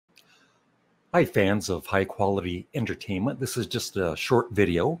Hi, fans of high-quality entertainment. This is just a short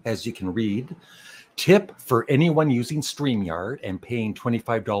video, as you can read. Tip for anyone using Streamyard and paying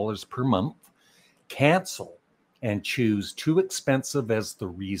 $25 per month: cancel and choose too expensive as the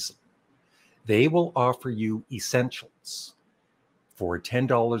reason. They will offer you essentials for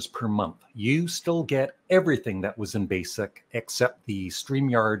 $10 per month. You still get everything that was in basic except the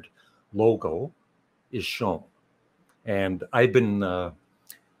Streamyard logo is shown. And I've been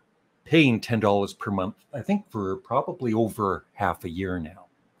paying $10 per month, I think, for probably over half a year now.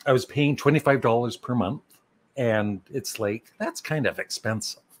 I was paying $25 per month, and it's like, that's kind of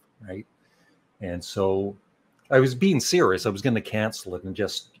expensive, right? And so I was being serious. I was going to cancel it and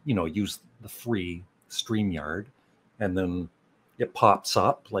just, use the free StreamYard. And then it pops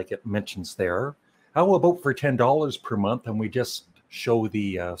up like it mentions there. How about for $10 per month and we just show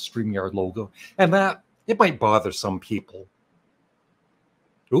the StreamYard logo? And that, it might bother some people.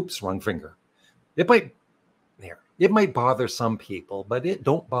 Oops, wrong finger. It might bother some people, but it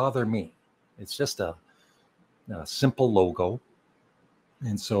don't bother me. It's just a simple logo.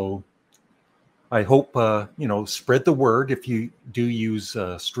 And so I hope, spread the word if you do use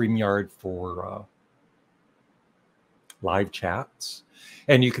StreamYard for live chats.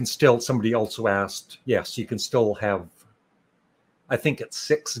 And you can still, somebody also asked, yes, you can still have, I think it's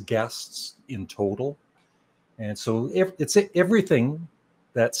 6 guests in total. And so it's everything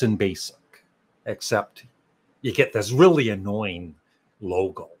that's in basic, except you get this really annoying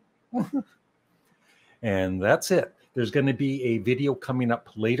logo. And that's it. There's going to be a video coming up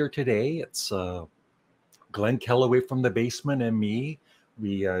later today. It's Glenn Kellaway from the Basement and me.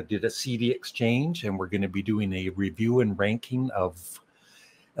 We did a CD exchange, and we're going to be doing a review and ranking of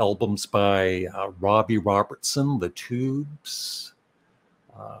albums by Robbie Robertson, The Tubes,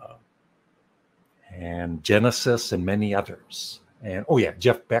 and Genesis, and many others. And oh yeah,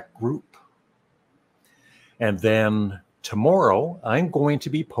 Jeff Beck Group. And then tomorrow I'm going to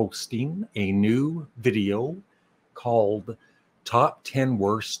be posting a new video called Top 10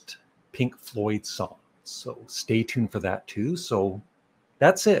 Worst Pink Floyd Songs. So stay tuned for that too. So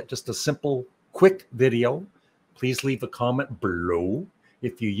that's it. Just a simple, quick video. Please leave a comment below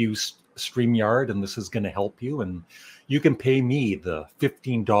if you use StreamYard and this is going to help you. And you can pay me the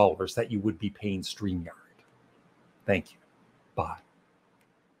 $15 that you would be paying StreamYard. Thank you. Bye.